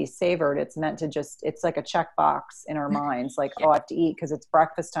something to be savored. It's meant to it's like a checkbox in our minds. Like, oh, I have to eat because it's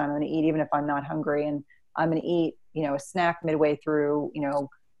breakfast time. I'm going to eat even if I'm not hungry. And I'm going to eat, a snack midway through,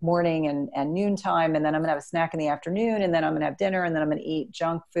 morning and noontime. And then I'm going to have a snack in the afternoon. And then I'm going to have dinner. And then I'm going to eat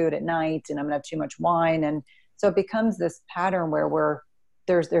junk food at night. And I'm going to have too much wine. And so it becomes this pattern where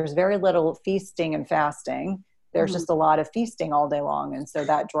there's very little feasting and fasting. There's just a lot of feasting all day long. And so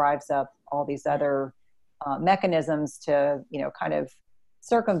that drives up all these other mechanisms to, kind of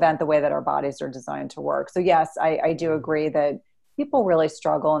circumvent the way that our bodies are designed to work. So yes, I do agree that people really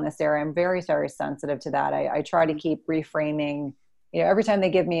struggle in this area. I'm very, very sensitive to that. I try to keep reframing, every time they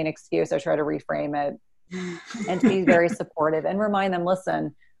give me an excuse, I try to reframe it and to be very supportive and remind them,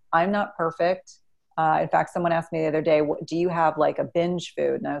 listen, I'm not perfect. In fact, someone asked me the other day, do you have like a binge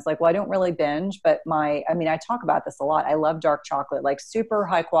food? And I was like, well, I don't really binge, but I talk about this a lot. I love dark chocolate, like super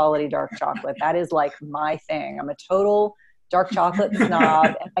high quality dark chocolate. That is like my thing. I'm a total dark chocolate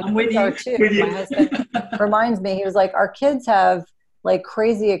snob. And my kids are too. My husband reminds me, he was like, our kids have like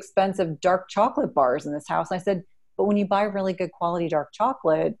crazy expensive dark chocolate bars in this house. And I said, but when you buy really good quality dark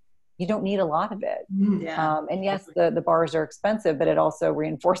chocolate, you don't need a lot of it. Yeah. And yes, the bars are expensive, but it also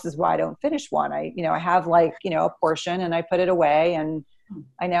reinforces why I don't finish one. I have like, a portion and I put it away. And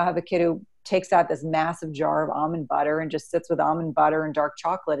I now have a kid who takes out this massive jar of almond butter and just sits with almond butter and dark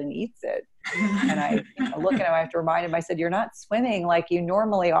chocolate and eats it. And I look at him, I have to remind him, I said, you're not swimming like you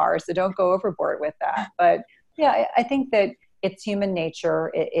normally are, so don't go overboard with that. But yeah, I think that it's human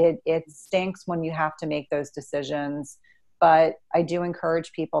nature. It stinks when you have to make those decisions. But I do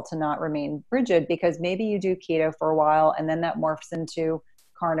encourage people to not remain rigid, because maybe you do keto for a while and then that morphs into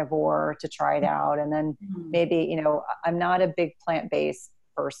carnivore to try it out. And then maybe, I'm not a big plant-based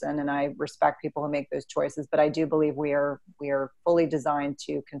person and I respect people who make those choices, but I do believe we are fully designed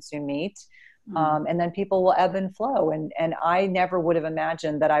to consume meat. And then people will ebb and flow. And I never would have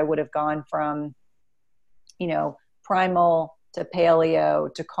imagined that I would have gone from, primal to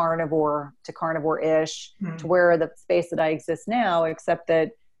paleo to carnivore-ish to where the space that I exist now, except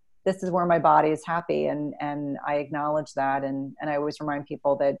that this is where my body is happy. And I acknowledge that. And I always remind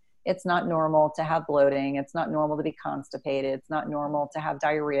people that it's not normal to have bloating. It's not normal to be constipated. It's not normal to have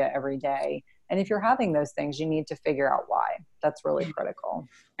diarrhea every day. And if you're having those things, you need to figure out why. That's really critical.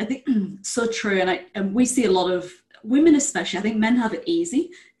 I think so true. And we see a lot of women, especially. I think men have it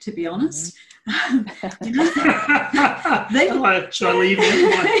easy, to be honest. Should I leave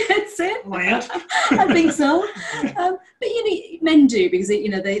now? That's it. I think so. But men do, because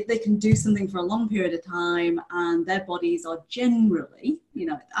they can do something for a long period of time, and their bodies are generally,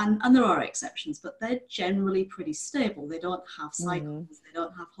 and there are exceptions, but they're generally pretty stable. They don't have cycles. They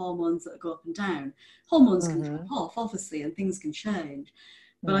don't have hormones that go up and down. Hormones can drop off, obviously, and things can change.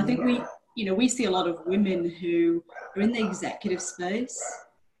 But I think we see a lot of women who are in the executive space,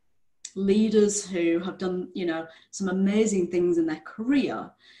 leaders who have done, some amazing things in their career,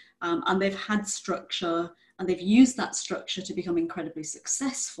 and they've had structure and they've used that structure to become incredibly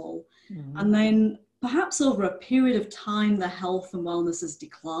successful. And then perhaps over a period of time, their health and wellness has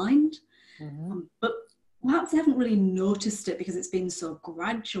declined, but perhaps they haven't really noticed it because it's been so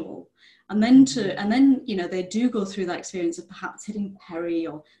gradual. And then they do go through that experience of perhaps hitting peri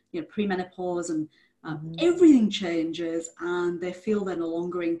or premenopause, and everything changes, and they feel they're no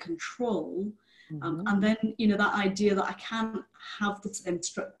longer in control. And then, that idea that I can't have the same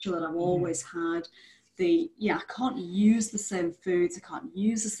structure that I've always had. I can't use the same foods, I can't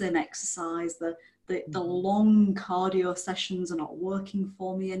use the same exercise, the long cardio sessions are not working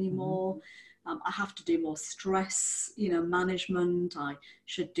for me anymore. I have to do more stress, management. I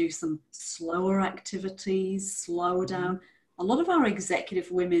should do some slower activities, slow down. A lot of our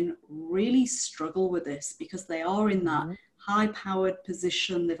executive women really struggle with this because they are in that high-powered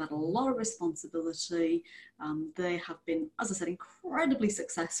position. They've had a lot of responsibility. They have been, as I said, incredibly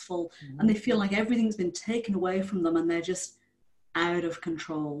successful, and they feel like everything's been taken away from them and they're just out of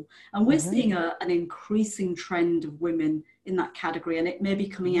control. And we're seeing an increasing trend of women in that category, and it may be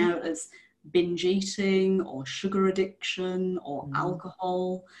coming out as binge eating or sugar addiction or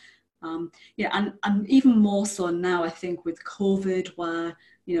alcohol. And even more so now, I think, with COVID, where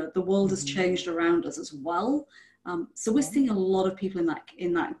the world has changed around us as well. So we're seeing a lot of people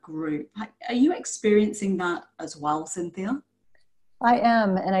in that group. Are you experiencing that as well, Cynthia? I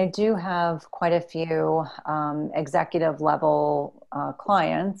am, and I do have quite a few executive level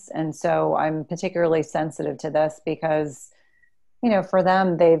clients, and so I'm particularly sensitive to this because, for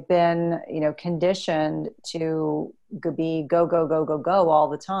them, they've been, conditioned to be go, go, go, go, go all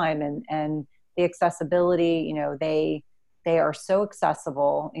the time, and the accessibility, they are so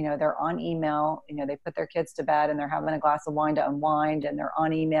accessible. They're on email. They put their kids to bed and they're having a glass of wine to unwind, and they're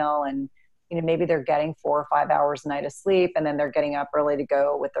on email, and maybe they're getting 4 or 5 hours a night of sleep, and then they're getting up early to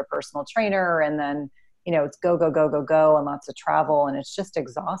go with their personal trainer, and then it's go, go, go, go, go, and lots of travel, and it's just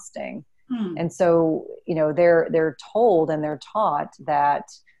exhausting. And so they're told and they're taught that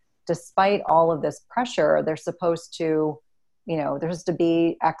despite all of this pressure, they're supposed to there's to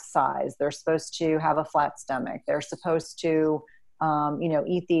be exercise. They're supposed to have a flat stomach. They're supposed to,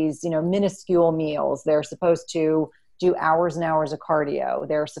 eat these, minuscule meals. They're supposed to do hours and hours of cardio.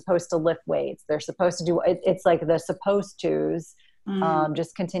 They're supposed to lift weights. They're supposed to do, it's like the supposed tos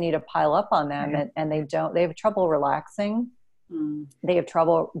just continue to pile up on them, and they have trouble relaxing. They have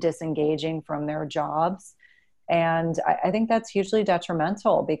trouble disengaging from their jobs. And I think that's hugely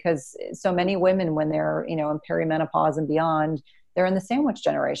detrimental because so many women, when they're, in perimenopause and beyond, they're in the sandwich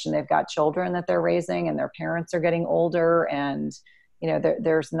generation. They've got children that they're raising, and their parents are getting older, and,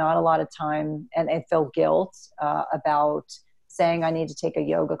 there's not a lot of time, and they feel guilt about saying, I need to take a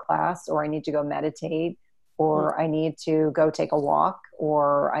yoga class, or I need to go meditate, or I need to go take a walk,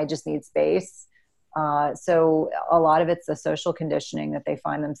 or I just need space. So a lot of it's the social conditioning that they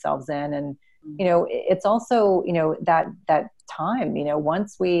find themselves in. And, it's also, that time,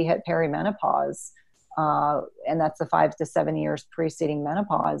 once we hit perimenopause, and that's the 5 to 7 years preceding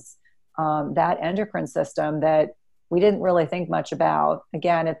menopause, that endocrine system that we didn't really think much about.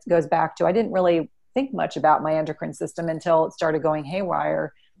 Again, it goes back to, I didn't really think much about my endocrine system until it started going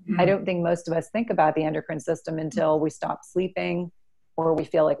haywire. I don't think most of us think about the endocrine system until we stop sleeping, or we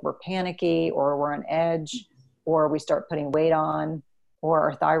feel like we're panicky, or we're on edge, or we start putting weight on, or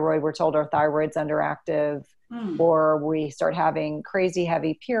our thyroid, we're told our thyroid's underactive, or we start having crazy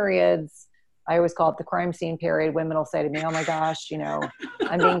heavy periods. I always call it the crime scene period. Women will say to me, oh my gosh,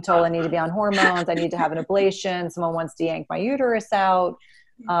 I'm being told I need to be on hormones. I need to have an ablation. Someone wants to yank my uterus out.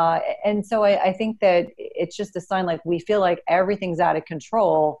 And so I think that it's just a sign, like we feel like everything's out of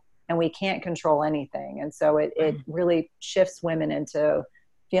control and we can't control anything. And so it really shifts women into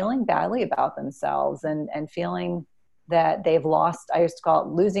feeling badly about themselves and feeling that they've lost, I used to call it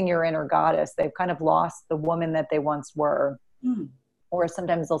losing your inner goddess. They've kind of lost the woman that they once were. Or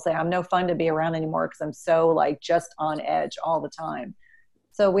sometimes they'll say, I'm no fun to be around anymore because I'm so just on edge all the time.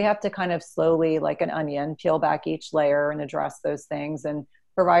 So we have to kind of slowly, like an onion, peel back each layer and address those things and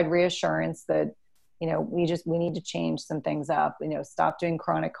provide reassurance that, we need to change some things up. Stop doing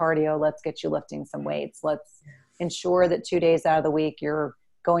chronic cardio. Let's get you lifting some weights. Let's ensure that 2 days out of the week, you're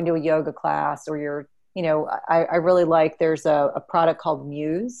going to a yoga class, or you're, I really like, there's a product called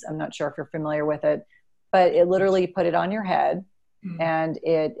Muse. I'm not sure if you're familiar with it, but it literally, you put it on your head, and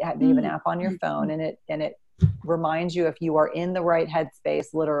it have even an app on your phone, and it reminds you if you are in the right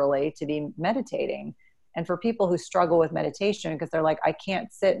headspace, literally, to be meditating. And for people who struggle with meditation, because they're like, I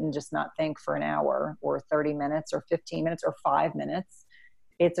can't sit and just not think for an hour or 30 minutes or 15 minutes or 5 minutes.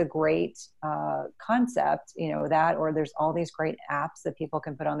 It's a great concept, that, or there's all these great apps that people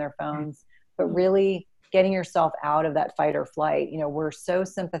can put on their phones, but really getting yourself out of that fight or flight. We're so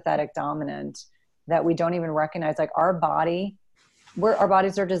sympathetic dominant that we don't even recognize, like, our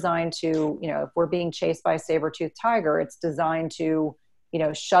bodies are designed to, if we're being chased by a saber-toothed tiger, it's designed to,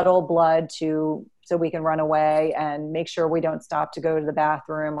 shuttle blood so we can run away and make sure we don't stop to go to the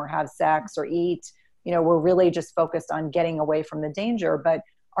bathroom or have sex or eat. We're really just focused on getting away from the danger, but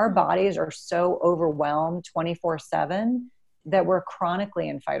our bodies are so overwhelmed 24/7 that we're chronically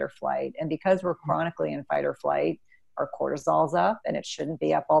in fight or flight. And because we're chronically in fight or flight, our cortisol's up, and it shouldn't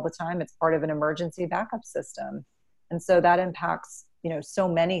be up all the time. It's part of an emergency backup system. And so that impacts, so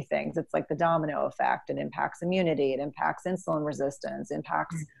many things. It's like the domino effect. It impacts immunity. It impacts insulin resistance,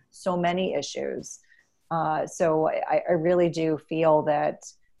 impacts so many issues. So I really do feel that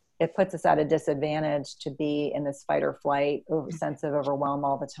it puts us at a disadvantage to be in this fight or flight sense of overwhelm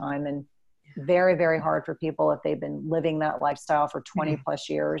all the time. And very, very hard for people if they've been living that lifestyle for 20 plus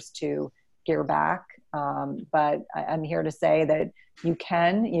years to gear back. But I'm here to say that you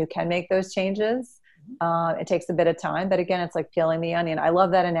can make those changes. It takes a bit of time, but again, it's like peeling the onion. I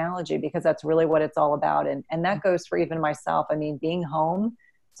love that analogy because that's really what it's all about. And that goes for even myself. I mean, being home,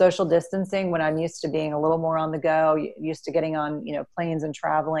 social distancing, when I'm used to being a little more on the go, used to getting on, planes and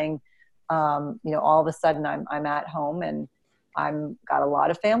traveling, all of a sudden I'm at home and I'm got a lot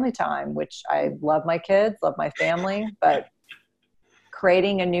of family time, which I love my kids, love my family, but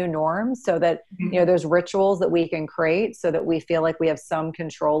creating a new norm so that, there's rituals that we can create so that we feel like we have some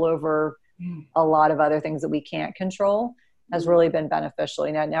control over a lot of other things that we can't control has really been beneficial.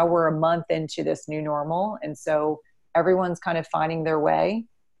 Now we're a month into this new normal. And so everyone's kind of finding their way,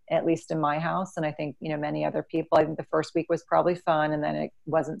 at least in my house. And I think, many other people, I think the first week was probably fun and then it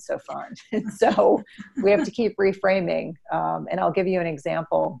wasn't so fun. And so we have to keep reframing. And I'll give you an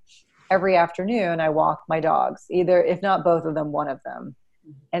example. Every afternoon I walk my dogs, either, if not both of them, one of them.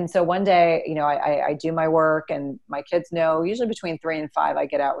 And so one day, I do my work and my kids know usually between 3 and 5, I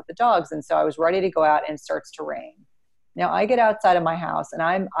get out with the dogs. And so I was ready to go out and it starts to rain. Now I get outside of my house and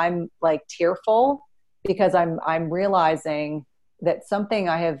I'm like tearful because I'm realizing that something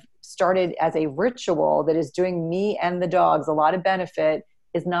I have started as a ritual that is doing me and the dogs a lot of benefit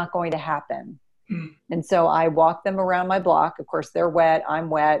is not going to happen. And so I walk them around my block. Of course, they're wet.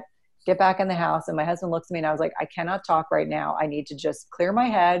 I'm wet. Get back in the house. And my husband looks at me and I was like, I cannot talk right now. I need to just clear my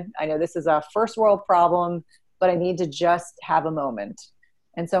head. I know this is a first world problem, but I need to just have a moment.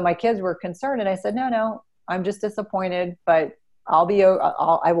 And so my kids were concerned. And I said, no, I'm just disappointed, but I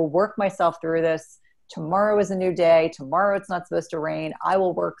will work myself through this. Tomorrow is a new day. Tomorrow it's not supposed to rain. I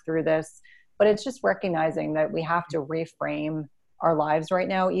will work through this. But it's just recognizing that we have to reframe our lives right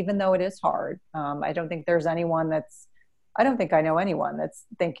now, even though it is hard. I don't think I don't think I know anyone that's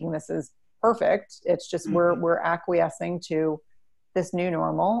thinking this is perfect. It's just we're acquiescing to this new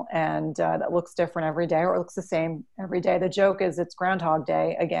normal, and that looks different every day, or it looks the same every day. The joke is it's Groundhog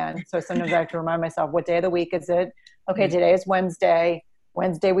Day again. So sometimes I have to remind myself, what day of the week is it? Okay, today is Wednesday.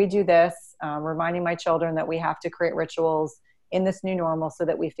 Wednesday we do this, reminding my children that we have to create rituals in this new normal so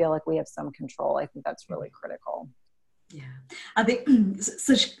that we feel like we have some control. I think that's really critical. Yeah, I think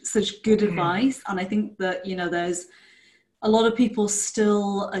such good advice. And I think that, there's a lot of people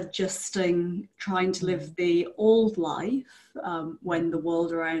still adjusting, trying to live the old life when the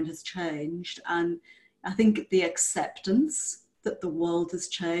world around has changed. And I think the acceptance that the world has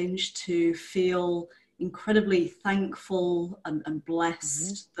changed, to feel incredibly thankful and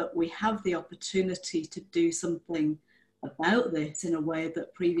blessed that we have the opportunity to do something about this in a way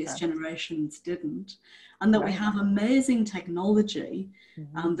that previous generations didn't, and that we have amazing technology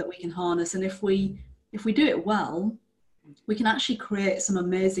that we can harness. And if we do it well, we can actually create some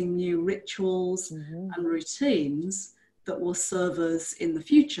amazing new rituals and routines that will serve us in the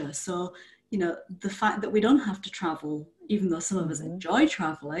future. So, the fact that we don't have to travel, even though some of us enjoy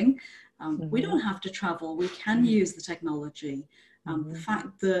traveling, we don't have to travel. We can use the technology. The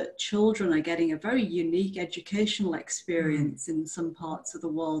fact that children are getting a very unique educational experience in some parts of the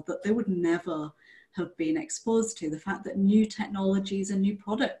world that they would never have been exposed to. The fact that new technologies and new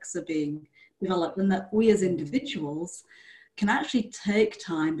products are being developed, and that we as individuals can actually take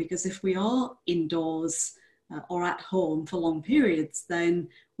time, because if we are indoors or at home for long periods, then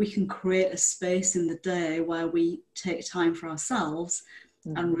we can create a space in the day where we take time for ourselves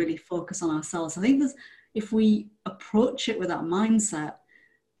and really focus on ourselves. I think if we approach it with that mindset,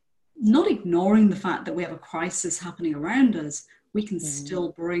 not ignoring the fact that we have a crisis happening around us, we can still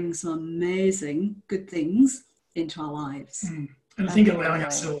bring some amazing good things into our lives. And I think allowing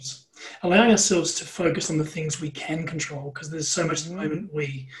ourselves to focus on the things we can control, because there's so much at the moment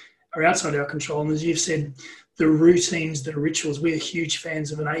we are outside our control. And as you've said, the routines, the rituals, we're huge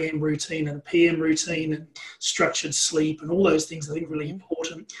fans of an AM routine and a PM routine and structured sleep and all those things. I think really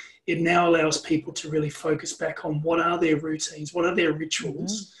important. It now allows people to really focus back on what are their routines, what are their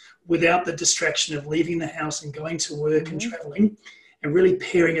rituals, without the distraction of leaving the house and going to work and traveling, and really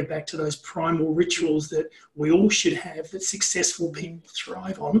pairing it back to those primal rituals that we all should have, that successful people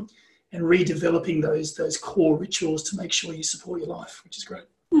thrive on, and redeveloping those core rituals to make sure you support your life, which is great.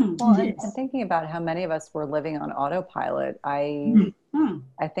 Well, Yes. and thinking about how many of us were living on autopilot, Mm.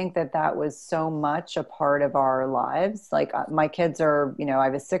 I think that that was so much a part of our lives. Like my kids are, I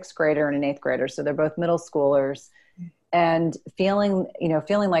have a sixth grader and an eighth grader, so they're both middle schoolers, and feeling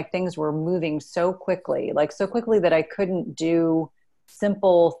like things were moving so quickly, like so quickly that I couldn't do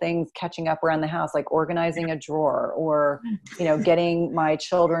simple things catching up around the house, like organizing a drawer or, getting my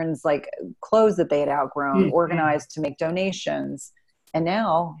children's like clothes that they had outgrown organized to make donations. And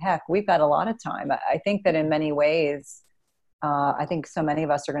now, heck, we've got a lot of time. I think that in many ways, I think so many of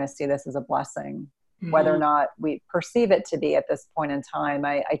us are going to see this as a blessing, whether or not we perceive it to be at this point in time.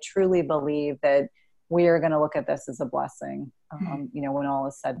 I truly believe that we are going to look at this as a blessing, when all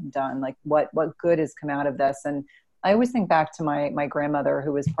is said and done, like what good has come out of this. And I always think back to my grandmother,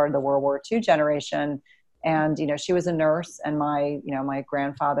 who was part of the World War II generation. And, she was a nurse, and my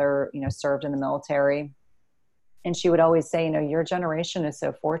grandfather, served in the military. And she would always say, your generation is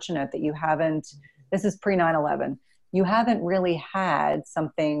so fortunate that you haven't, this is pre 9/11, you haven't really had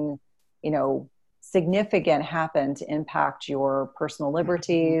something, significant happen to impact your personal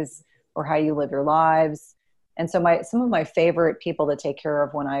liberties or how you live your lives. And so some of my favorite people to take care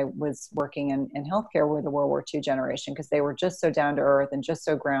of when I was working in healthcare were the World War II generation, because they were just so down to earth and just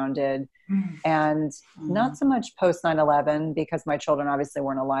so grounded. And not so much post 9/11, because my children obviously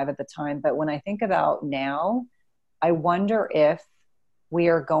weren't alive at the time. But when I think about now, I wonder if we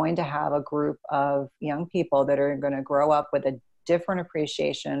are going to have a group of young people that are going to grow up with a different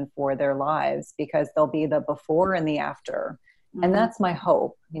appreciation for their lives, because there'll be the before and the after. And that's my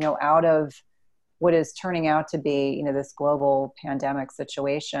hope, out of what is turning out to be, this global pandemic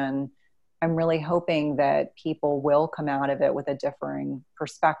situation. I'm really hoping that people will come out of it with a differing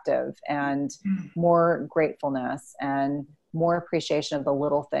perspective and more gratefulness and more appreciation of the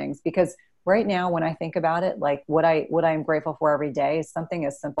little things. Because right now, when I think about it, like what I'm grateful for every day is something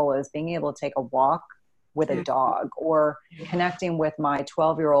as simple as being able to take a walk with a dog, or connecting with my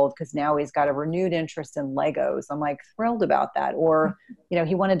 12-year-old, because now he's got a renewed interest in Legos. I'm like thrilled about that. Or,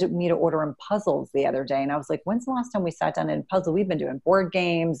 he wanted me to order him puzzles the other day. And I was like, when's the last time we sat down and puzzle? We've been doing board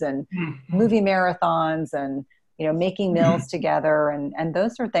games and movie marathons and, making meals together. And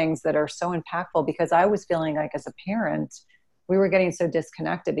those are things that are so impactful, because I was feeling like as a parent, we were getting so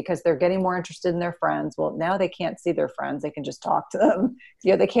disconnected because they're getting more interested in their friends. Well, now they can't see their friends. They can just talk to them.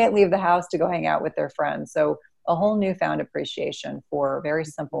 They can't leave the house to go hang out with their friends. So a whole newfound appreciation for very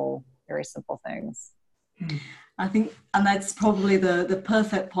simple things. I think, and that's probably the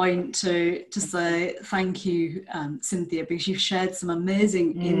perfect point to say thank you, Cynthia, because you've shared some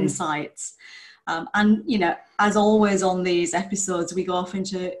amazing insights. And, as always on these episodes, we go off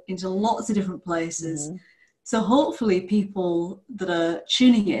into lots of different places. So hopefully people that are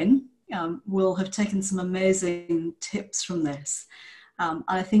tuning in will have taken some amazing tips from this. And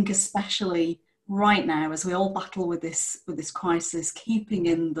I think especially right now, as we all battle with this crisis, keeping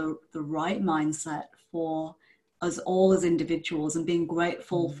in the right mindset for us all as individuals, and being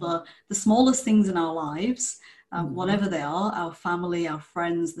grateful for the smallest things in our lives, whatever they are, our family, our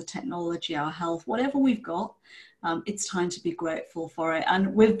friends, the technology, our health, whatever we've got. It's time to be grateful for it.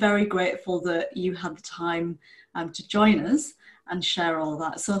 And we're very grateful that you had the time to join us and share all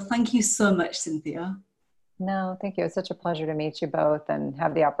that. So thank you so much, Cynthia. No, thank you. It's such a pleasure to meet you both and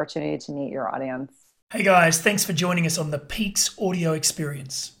have the opportunity to meet your audience. Hey guys, thanks for joining us on the Peaks Audio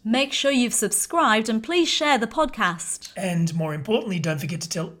Experience. Make sure you've subscribed and please share the podcast. And more importantly, don't forget to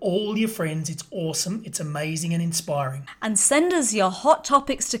tell all your friends it's awesome, it's amazing and inspiring. And send us your hot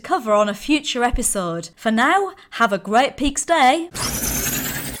topics to cover on a future episode. For now, have a great Peaks Day.